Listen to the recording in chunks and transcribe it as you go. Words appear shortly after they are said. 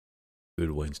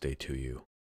Good Wednesday to you.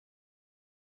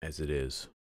 As it is,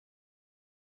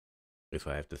 if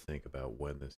I have to think about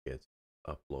when this gets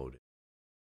uploaded,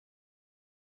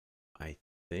 I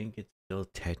think it's still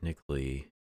technically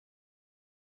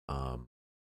um,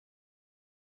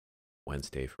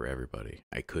 Wednesday for everybody.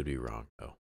 I could be wrong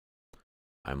though.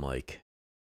 I'm like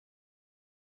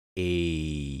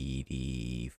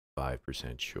 85%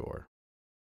 sure.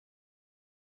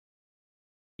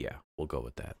 Yeah, we'll go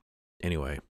with that.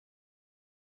 Anyway,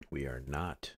 we are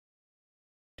not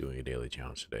doing a daily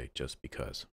challenge today just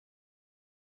because.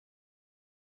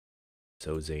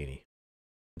 So zany.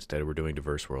 Instead, we're doing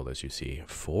Diverse World, as you see,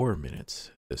 4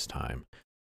 minutes this time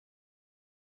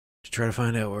to try to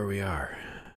find out where we are.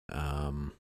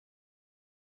 And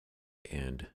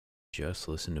just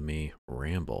listen to me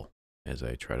ramble as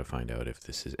I try to find out if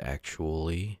this is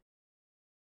actually.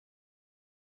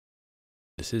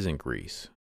 This isn't Greece.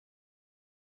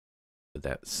 But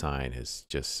that sign has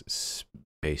just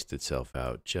spaced itself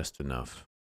out just enough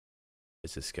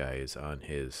as this guy is on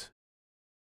his.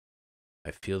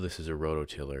 I feel this is a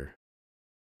rototiller,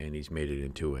 and he's made it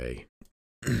into a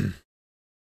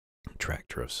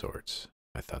tractor of sorts.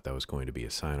 I thought that was going to be a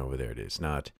sign over there. It is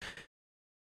not.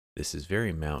 This is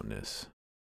very mountainous.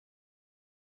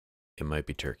 It might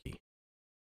be Turkey.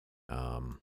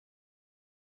 It's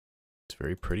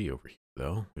very pretty over here,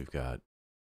 though. We've got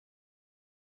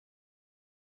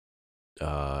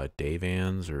day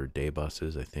vans or day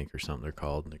buses, I think, or something they're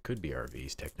called. And it could be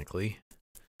RVs, technically.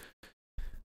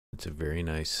 It's a very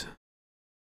nice.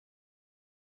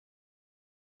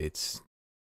 It's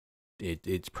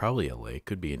probably a lake.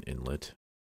 Could be an inlet.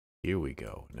 Here we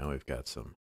go. Now we've got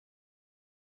some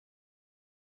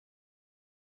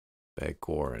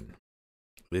Baggoran.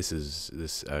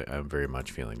 I'm very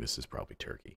much feeling this is probably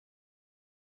Turkey.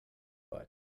 But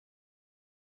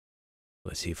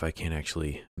let's see if I can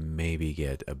actually maybe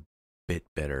get a bit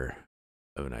better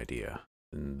of an idea.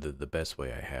 And the best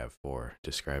way I have for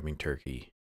describing Turkey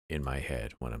in my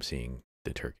head when I'm seeing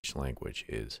the Turkish language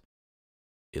is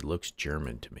it looks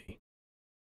German to me.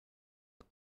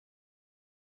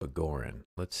 Baggoran.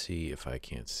 Let's see if I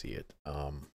can't see it.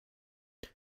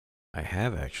 I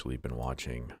have actually been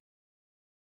watching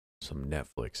some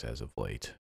Netflix as of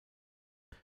late.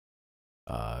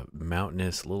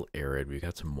 Mountainous, a little arid. We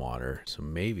got some water, so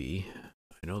maybe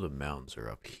I know the mountains are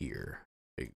up here.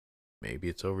 Maybe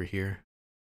it's over here.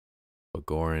 But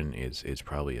Gorin is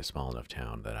probably a small enough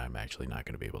town that I'm actually not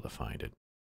going to be able to find it.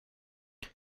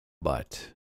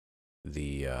 But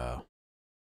the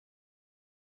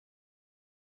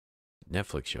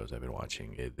Netflix shows I've been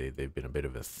watching, they've been a bit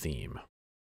of a theme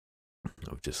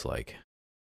of just like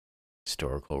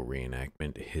historical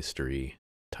reenactment, history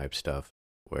type stuff,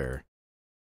 where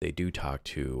they do talk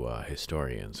to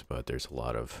historians, but there's a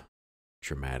lot of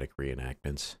dramatic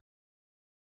reenactments.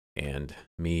 And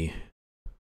me,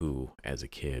 who as a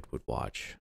kid would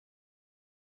watch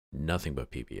nothing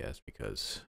but PBS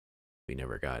because we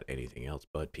never got anything else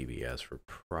but PBS for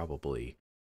probably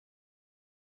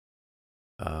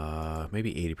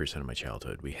maybe 80% of my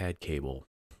childhood. We had cable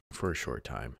for a short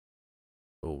time,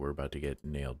 but we're about to get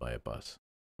nailed by a bus.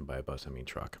 And by a bus, I mean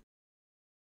truck.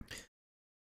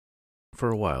 For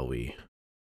a while, we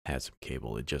had some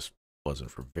cable. It just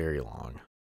wasn't for very long.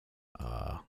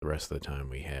 The rest of the time,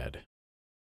 we had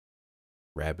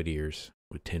rabbit ears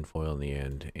with tinfoil in the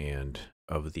end, and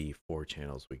of the 4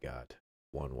 channels we got,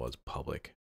 one was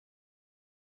public.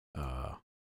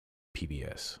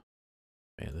 PBS.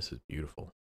 Man, this is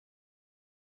beautiful.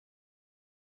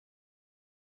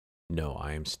 No,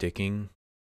 I am sticking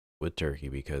with Turkey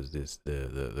because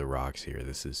the rocks here.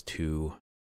 This is too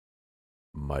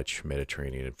much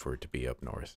Mediterranean for it to be up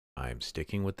north. I'm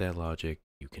sticking with that logic.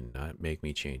 You cannot make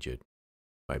me change it.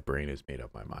 My brain has made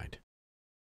up my mind.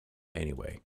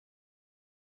 Anyway,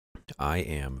 I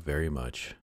am very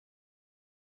much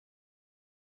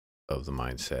of the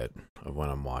mindset of when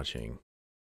I'm watching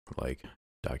like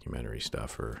documentary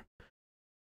stuff or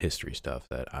history stuff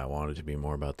that I want it to be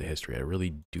more about the history. I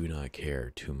really do not care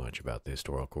too much about the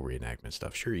historical reenactment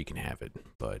stuff. Sure, you can have it,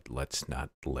 but let's not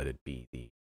let it be the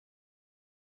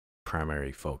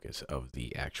primary focus of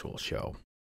the actual show.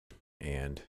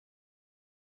 And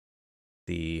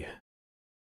I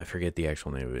forget the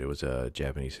actual name of it. It was a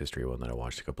Japanese history one that I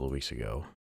watched a couple of weeks ago.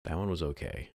 That one was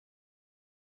okay.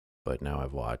 But now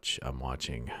I'm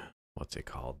watching, what's it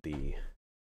called? I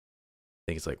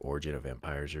think it's like Origin of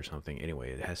Empires or something.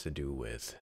 Anyway, it has to do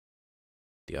with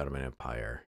the Ottoman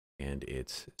Empire and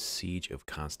its siege of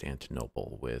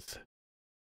Constantinople with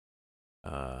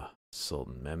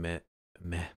Sultan Mehmet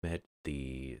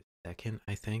the Second,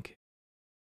 I think.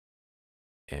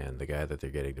 And the guy that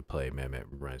they're getting to play Mehmet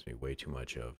reminds me way too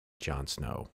much of Jon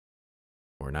Snow.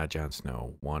 Or not Jon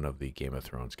Snow, one of the Game of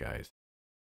Thrones guys.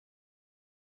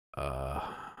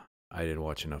 I didn't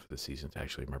watch enough of the season to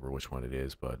actually remember which one it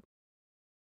is, but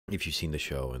if you've seen the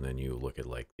show and then you look at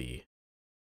like the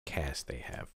cast they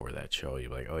have for that show,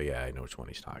 you're like, oh yeah, I know which one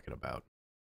he's talking about.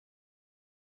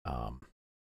 And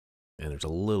there's a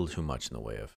little too much in the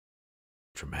way of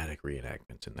dramatic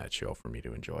reenactments in that show for me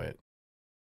to enjoy it.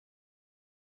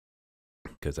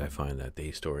 Because I find that the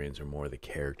historians are more the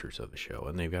characters of the show,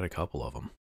 and they've got a couple of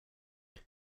them.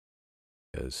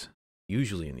 Because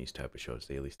usually in these type of shows,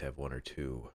 they at least have one or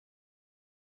two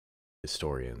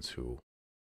historians who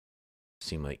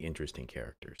seem like interesting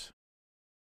characters.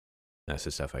 That's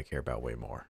the stuff I care about way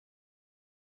more.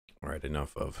 All right,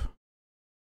 enough of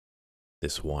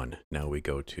this one. Now we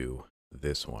go to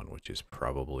this one, which is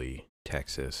probably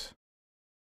Texas,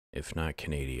 if not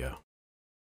Canada.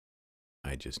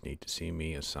 I just need to see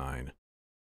me a sign.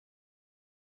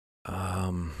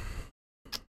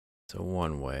 It's a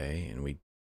one way, and we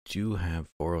do have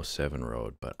 407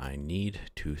 road, but I need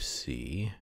to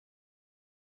see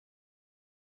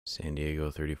San Diego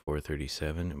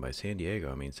 3437. And by San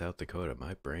Diego, I mean South Dakota.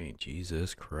 My brain,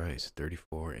 Jesus Christ,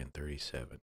 34 and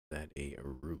 37. Is that a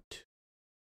route?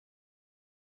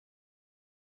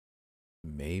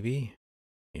 Maybe.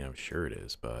 Yeah, I'm sure it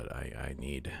is, but I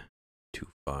need to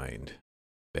find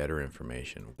better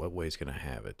information. What way is going to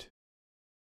have it?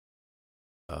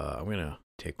 I'm going to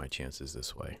take my chances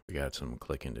this way. We got some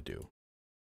clicking to do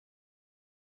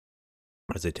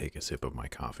as I take a sip of my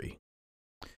coffee.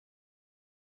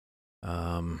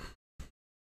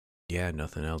 Yeah,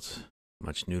 nothing else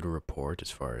much new to report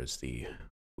as far as the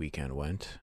weekend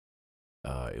went.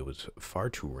 It was far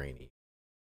too rainy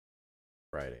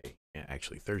Friday,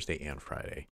 actually Thursday and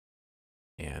Friday,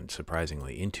 and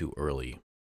surprisingly into early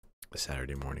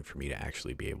Saturday morning for me to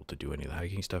actually be able to do any of the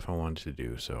hiking stuff I wanted to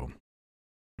do. So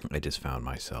I just found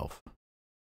myself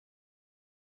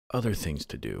other things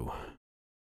to do.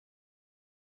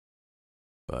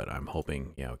 But I'm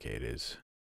hoping, yeah, okay, it is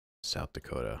South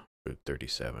Dakota,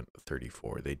 37,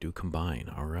 34. They do combine.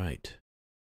 All right.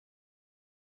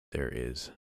 There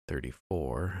is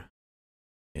 34.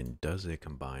 And does it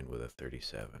combine with a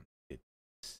 37? It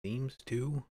seems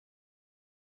to,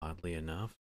 oddly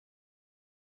enough.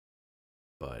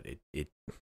 But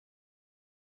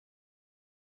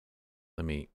let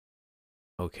me,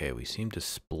 okay, we seem to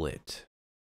split.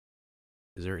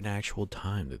 Is there an actual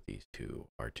time that these two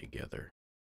are together?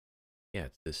 Yeah,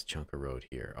 it's this chunk of road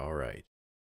here. All right.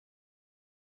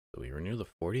 So we were near the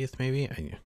 40th, maybe?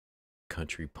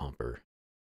 Country pumper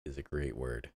is a great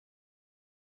word.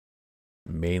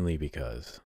 Mainly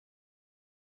because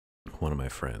one of my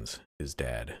friends, his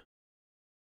dad,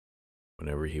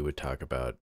 whenever he would talk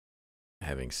about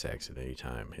having sex at any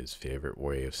time, his favorite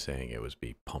way of saying it was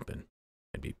be pumping.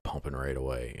 And be pumping right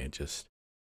away. And just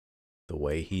the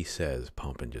way he says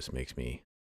pumping just makes me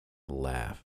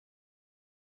laugh.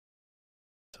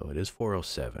 So it is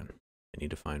 407. I need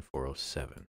to find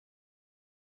 407.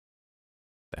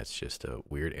 That's just a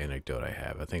weird anecdote I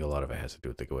have. I think a lot of it has to do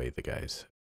with the way the guys,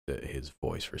 his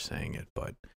voice for saying it.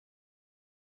 But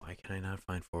why can I not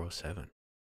find 407?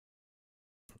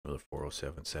 Or the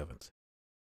 407.7s?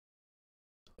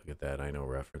 Look at that. I know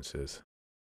references.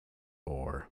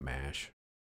 Or MASH.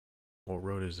 What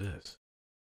road is this?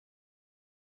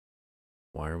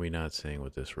 Why are we not saying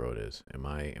what this road is? Am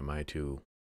I to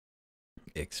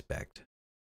expect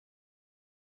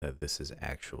that this is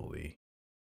actually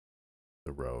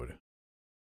the road?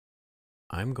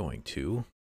 I'm going to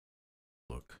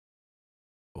look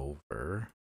over.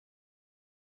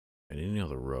 I didn't know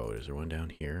the road. Is there one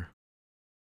down here?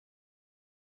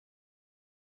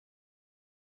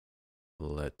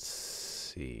 Let's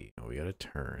see. Oh, we got a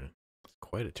turn. It's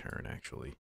quite a turn,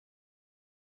 actually.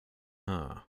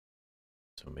 Huh.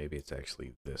 So maybe it's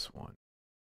actually this one.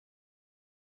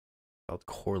 It's called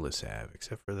Corliss Ave,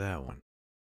 except for that one.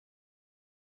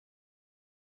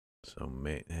 So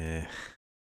we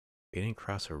didn't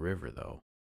cross a river though.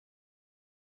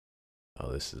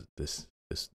 Oh, this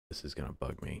is gonna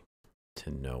bug me to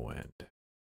no end.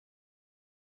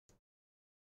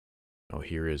 Oh,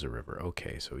 here is a river.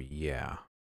 Okay, so yeah,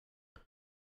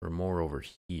 we're more over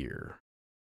here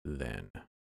than.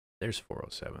 There's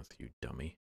 407th, you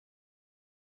dummy.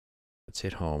 Let's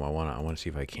hit home. I wanna see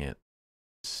if I can't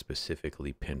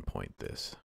specifically pinpoint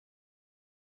this.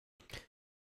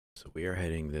 So we are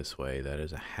heading this way. That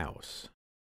is a house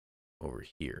over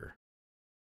here.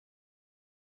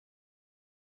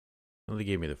 Well, they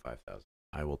gave me the 5,000.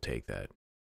 I will take that.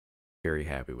 Very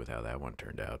happy with how that one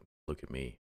turned out. Look at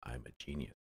me. I'm a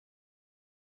genius.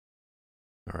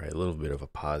 All right, a little bit of a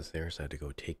pause there, so I had to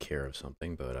go take care of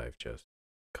something, but I've just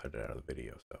cut it out of the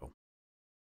video, so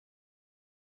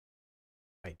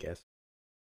I guess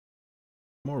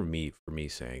more me for me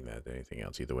saying that than anything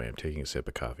else. Either way, I'm taking a sip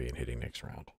of coffee and hitting next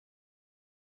round.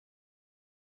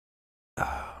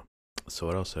 Ah, so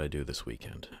what else did I do this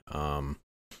weekend?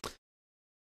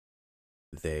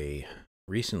 They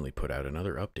recently put out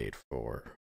another update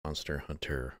for Monster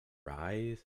Hunter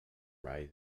Rise. Rise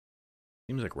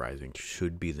seems like Rising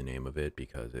should be the name of it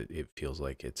because it feels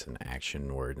like it's an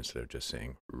action word instead of just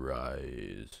saying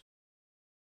Rise,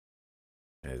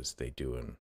 as they do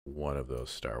in one of those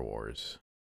Star Wars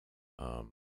um,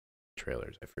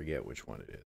 trailers. I forget which one it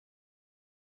is.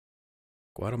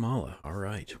 Guatemala. All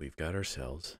right, we've got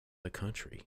ourselves a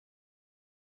country.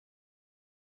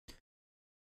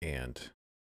 And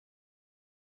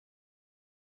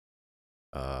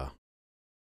uh,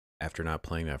 after not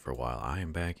playing that for a while, I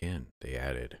am back in.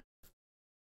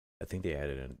 I think they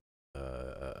added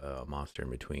a monster in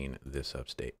between this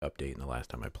update and the last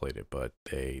time I played it, but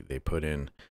they put in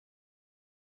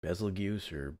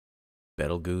Betelgeuse or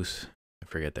Betelgeuse. I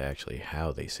forget actually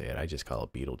how they say it. I just call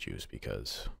it Beetlejuice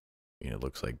because it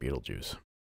looks like Beetlejuice.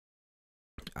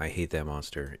 I hate that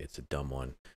monster. It's a dumb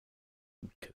one.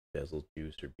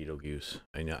 Betelgeuse or Beetlejuice.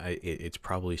 I know it's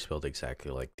probably spelled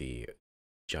exactly like the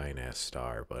giant ass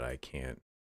star, but I can't.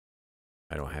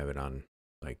 I don't have it on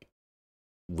like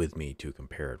with me to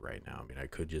compare it right now. I mean, I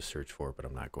could just search for it, but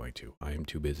I'm not going to. I am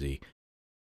too busy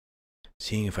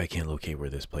seeing if I can locate where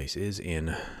this place is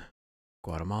in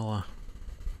Guatemala,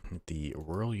 the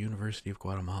Rural University of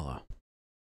Guatemala,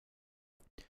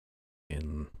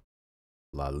 in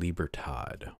La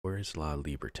Libertad. Where is La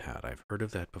Libertad? I've heard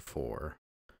of that before.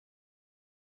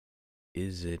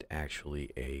 Is it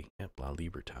actually yep, La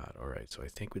Libertad? All right, so I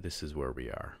think this is where we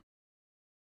are.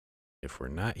 If we're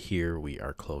not here, we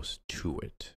are close to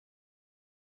it.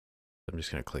 I'm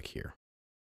just gonna click here.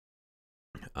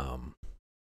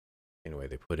 Anyway,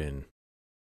 they put in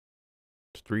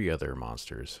 3 other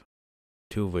monsters,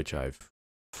 2 of which I've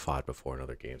fought before in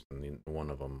other games, and one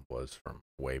of them was from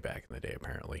way back in the day,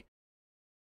 apparently.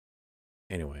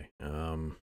 Anyway,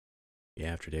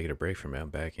 yeah, after taking a break from it, I'm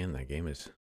back in. That game is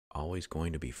always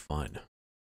going to be fun.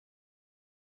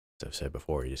 As I've said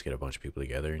before, you just get a bunch of people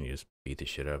together and you just beat the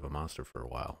shit out of a monster for a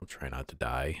while. Try not to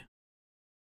die.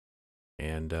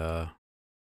 And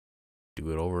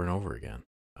do it over and over again.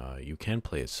 You can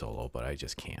play it solo, but I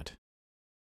just can't.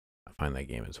 I find that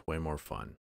game is way more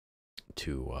fun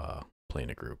to play in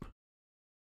a group.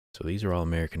 So these are all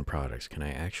American products. Can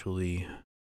I actually...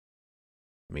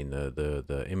 I mean,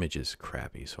 the image is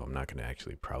crappy, so I'm not going to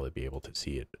actually probably be able to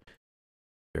see it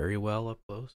very well up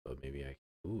close, but maybe I...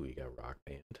 Ooh, you got Rock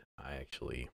Band. I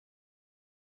actually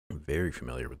am very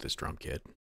familiar with this drum kit.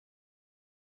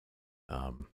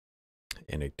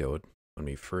 Anecdote,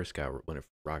 when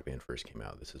Rock Band first came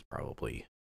out, this is probably,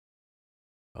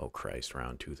 oh Christ,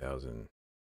 around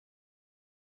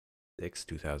 2006,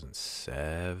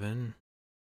 2007,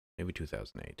 maybe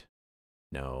 2008.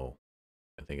 No,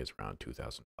 I think it's around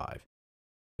 2005.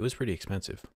 It was pretty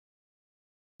expensive,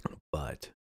 but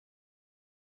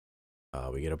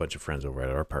we get a bunch of friends over at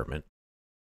our apartment,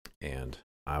 and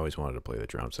I always wanted to play the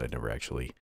drums. I'd never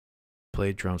actually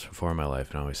played drums before in my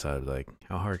life, and I always thought, like,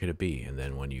 how hard could it be? And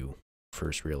then when you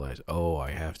first realize, oh,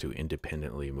 I have to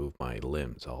independently move my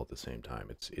limbs all at the same time,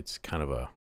 it's kind of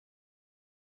a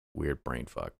weird brain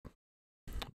fuck.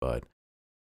 But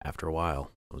after a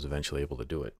while, I was eventually able to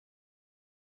do it,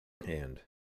 and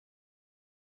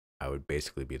I would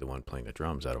basically be the one playing the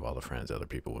drums out of all the friends. Other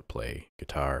people would play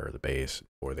guitar or the bass,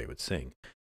 or they would sing.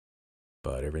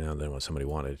 But every now and then when somebody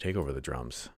wanted to take over the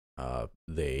drums,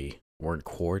 they weren't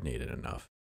coordinated enough.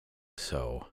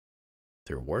 So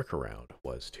their workaround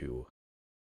was to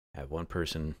have one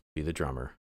person be the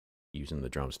drummer using the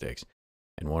drumsticks,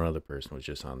 and one other person was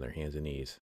just on their hands and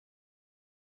knees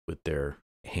with their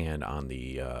hand on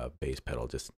the bass pedal,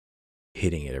 just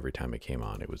hitting it every time it came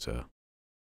on. It was a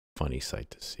funny sight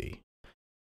to see.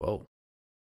 Whoa.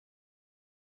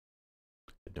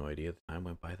 Had no idea the time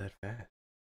went by that fast.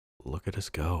 Look at us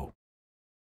go.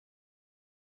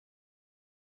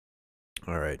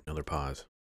 All right, another pause.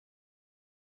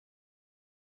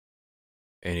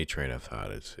 Any train of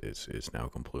thought is now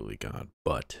completely gone,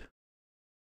 but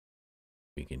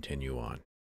we continue on.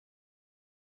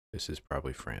 This is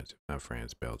probably France, if not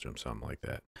France, Belgium, something like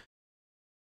that.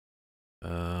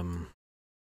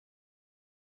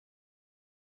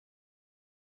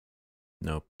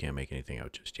 Nope, can't make anything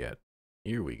out just yet.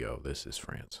 Here we go. This is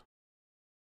France.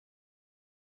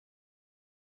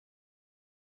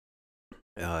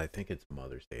 I think it's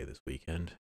Mother's Day this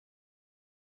weekend.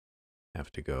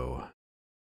 have to go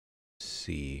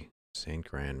see St.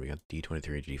 Grand. We got D23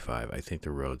 and G5. I think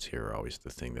the roads here are always the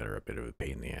thing that are a bit of a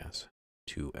pain in the ass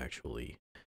to actually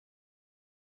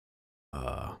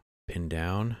pin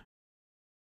down.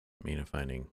 I mean, I'm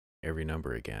finding every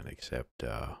number again except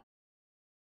the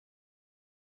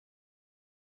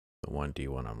one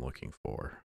D1 I'm looking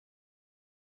for.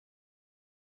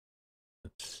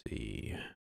 Let's see.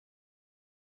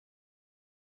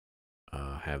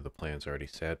 Have the plans already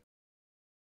set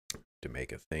to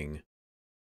make a thing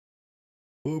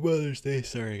for Mother's Day.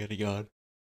 Sorry, I got a yawn.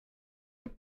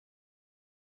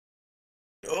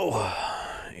 Oh,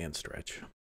 and stretch.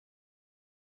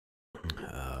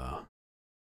 Another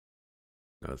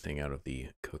thing out of the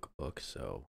cookbook,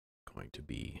 so going to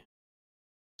be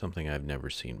something I've never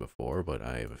seen before, but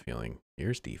I have a feeling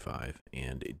here's D5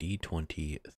 and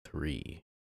D23.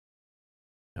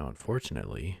 Now,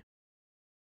 unfortunately,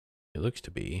 it looks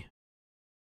to be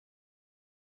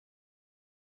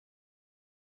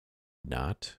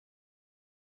not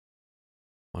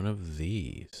one of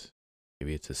these.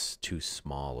 Maybe it's too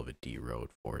small of a D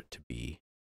road for it to be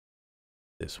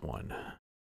this one.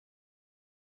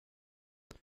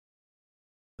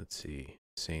 Let's see.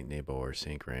 Saint Nabor,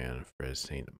 Saint Grand, Frez,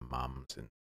 Saint Mams, and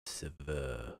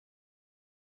Siva. I'm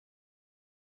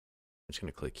just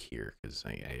gonna click here because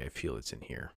I feel it's in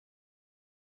here.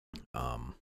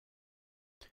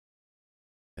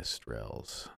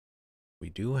 Estrels. We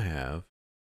do have.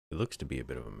 It looks to be a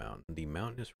bit of a mountain. The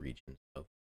mountainous regions of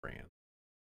France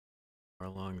are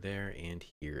along there and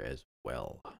here as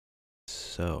well.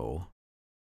 So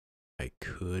I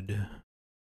could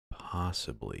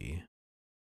possibly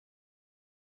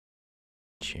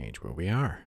change where we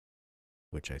are,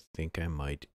 which I think I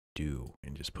might do,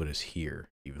 and just put us here,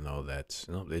 even though that's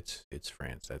no, it's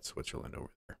France, that's Switzerland over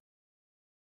there.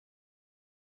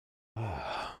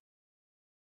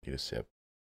 Get a sip.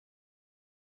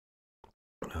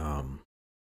 I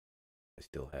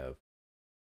still have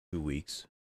 2 weeks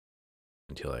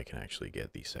until I can actually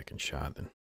get the second shot, and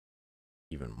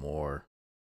even more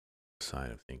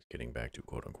sign of things getting back to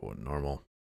quote unquote normal.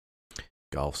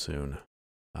 Golf soon.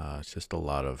 It's just a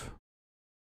lot of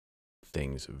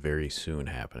things very soon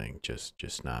happening,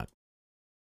 just not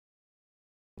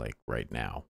like right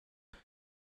now.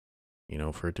 You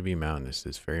know, for it to be mountainous,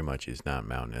 this very much is not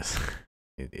mountainous.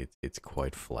 It's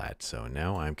quite flat. So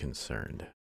now I'm concerned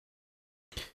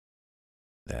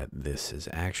that this is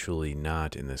actually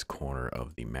not in this corner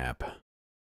of the map,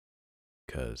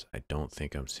 because I don't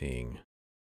think I'm seeing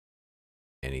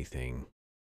anything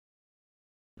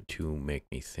to make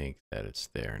me think that it's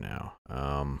there now.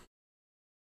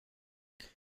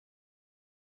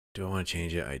 Do I want to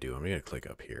change it? I do. I'm going to click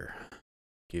up here.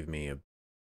 Give me a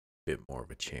bit more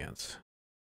of a chance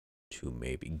to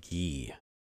maybe GY.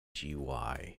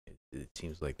 It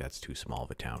seems like that's too small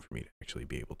of a town for me to actually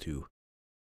be able to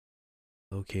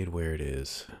locate where it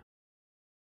is.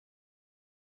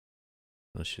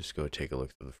 Let's just go take a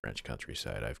look at the French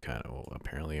countryside. I've kind of, well,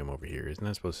 apparently I'm over here. Isn't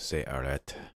that supposed to say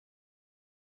arrête?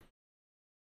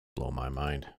 Blow my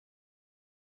mind.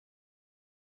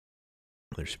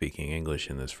 They're speaking English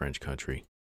in this French country.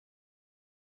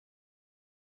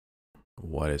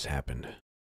 What has happened?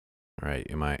 All right,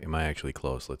 am I actually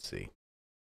close? Let's see.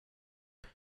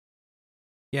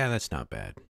 Yeah, that's not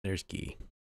bad. There's Guy.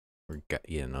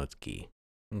 Yeah, no, it's Guy.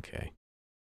 Okay,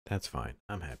 that's fine.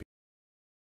 I'm happy.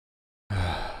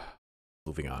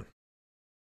 Moving on.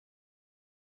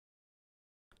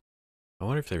 I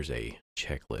wonder if there's a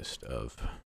checklist of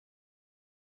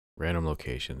random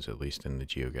locations, at least in the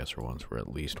Geoguessr ones, where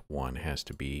at least one has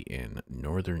to be in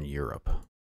Northern Europe.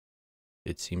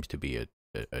 It seems to be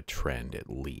a trend, at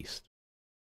least,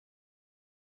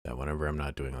 that whenever I'm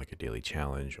not doing like a daily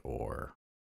challenge or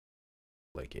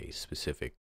like a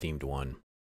specific themed one,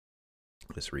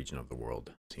 this region of the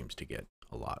world seems to get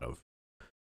a lot of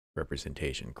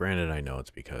representation. Granted, I know it's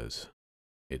because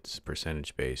it's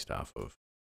percentage based off of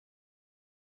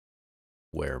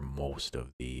where most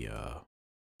of the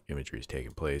imagery is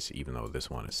taking place, even though this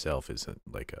one itself isn't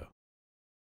like a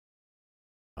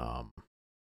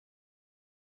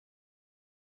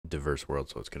diverse world,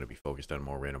 so it's going to be focused on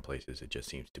more random places. It just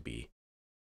seems to be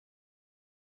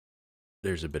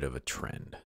there's a bit of a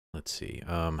trend. Let's see.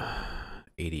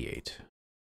 88.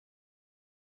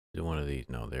 Is it one of these?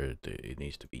 No, it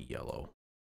needs to be yellow.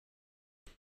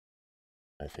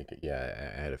 I think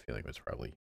yeah, I had a feeling it was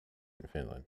probably in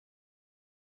Finland.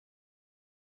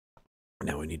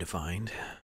 Now we need to find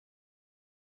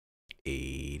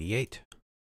 88.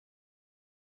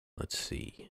 Let's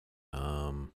see.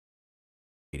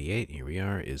 88, here we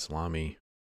are. Islami.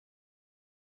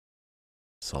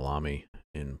 Salami.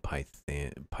 in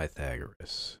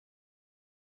Pythagoras.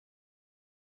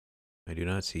 I do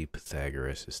not see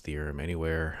Pythagoras' theorem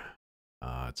anywhere.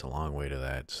 It's a long way to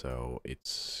that, so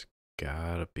it's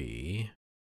gotta be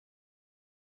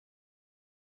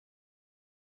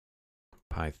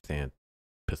Pythan.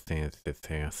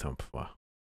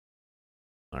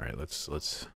 All right,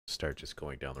 let's start just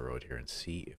going down the road here and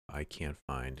see if I can't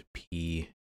find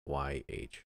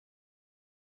PYH.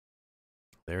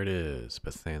 There it is,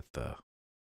 Pythantha.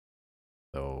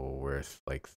 So we're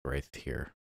like right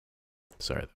here.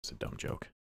 Sorry, that was a dumb joke.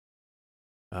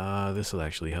 This will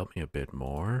actually help me a bit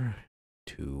more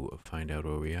to find out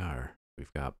where we are.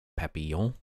 We've got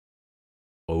Papillon,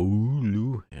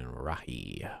 Olu, and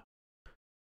Rahi.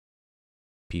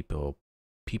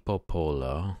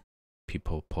 Pipopola,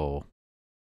 Pipopo.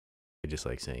 I just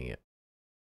like saying it.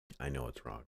 I know it's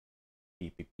wrong.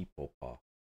 Pipopo.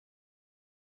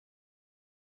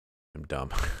 I'm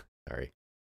dumb. Sorry.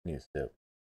 Need a sip.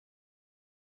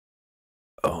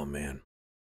 Oh man.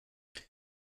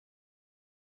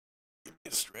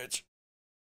 Stretch.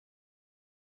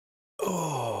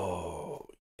 Oh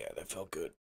yeah, that felt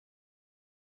good.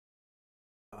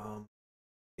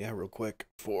 Yeah, real quick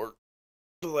for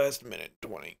the last minute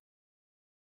 20.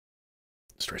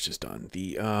 Stretch is done.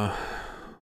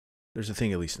 There's a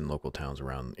thing, at least in local towns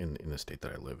around in the state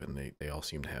that I live in, they all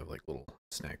seem to have like little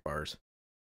snack bars.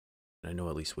 And I know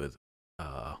at least with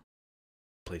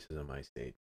places in my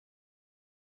state,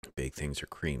 big things are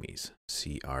creamies.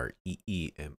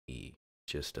 CREEME.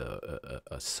 Just a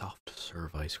soft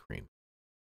serve ice cream.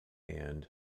 And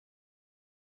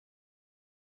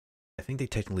I think they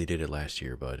technically did it last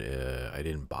year, but I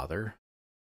didn't bother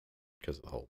because of the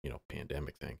whole,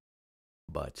 pandemic thing.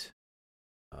 But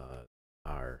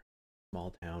our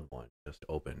small town one just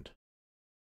opened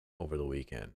over the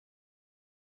weekend.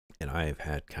 And I've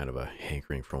had kind of a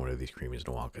hankering for one of these creamies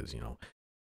in a while because,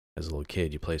 as a little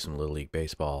kid, you play some Little League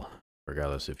Baseball.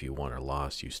 Regardless if you won or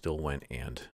lost, you still went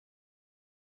and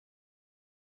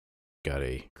got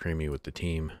a creamy with the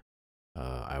team.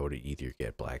 I would either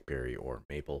get blackberry or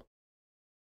maple.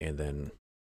 And then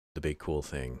the big cool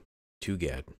thing to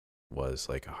get was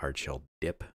like a hard shell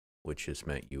dip, which just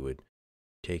meant you would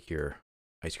take your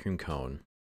ice cream cone,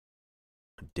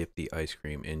 dip the ice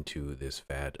cream into this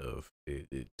vat of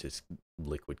just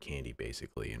liquid candy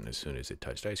basically, and as soon as it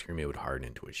touched ice cream it would harden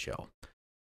into a shell.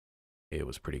 It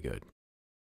was pretty good.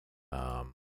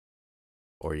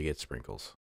 Or you get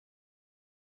sprinkles,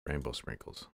 rainbow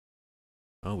sprinkles.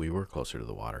 Oh, we were closer to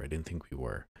the water. I didn't think we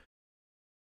were,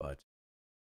 but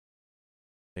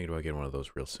thinking about getting one of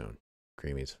those real soon.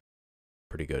 Creamies,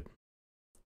 pretty good.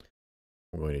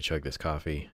 I'm going to chug this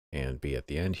coffee and be at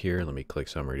the end here. Let me click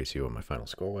summary to see what my final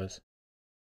score was.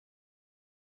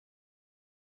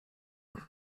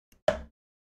 I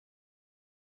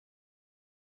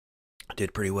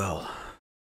did pretty well.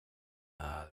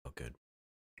 Oh, good.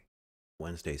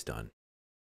 Wednesday's done.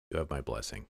 You have my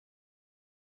blessing.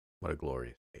 What a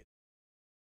glorious day.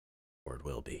 Or it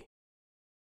will be.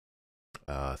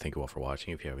 Thank you all for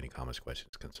watching. If you have any comments,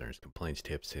 questions, concerns, complaints,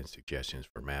 tips, and suggestions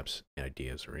for maps,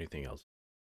 ideas, or anything else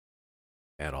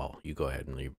at all, you go ahead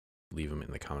and leave them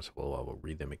in the comments below. I will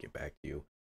read them and get back to you.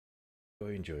 Go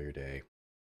enjoy your day.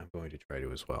 I'm going to try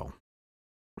to as well.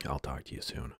 I'll talk to you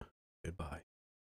soon. Goodbye.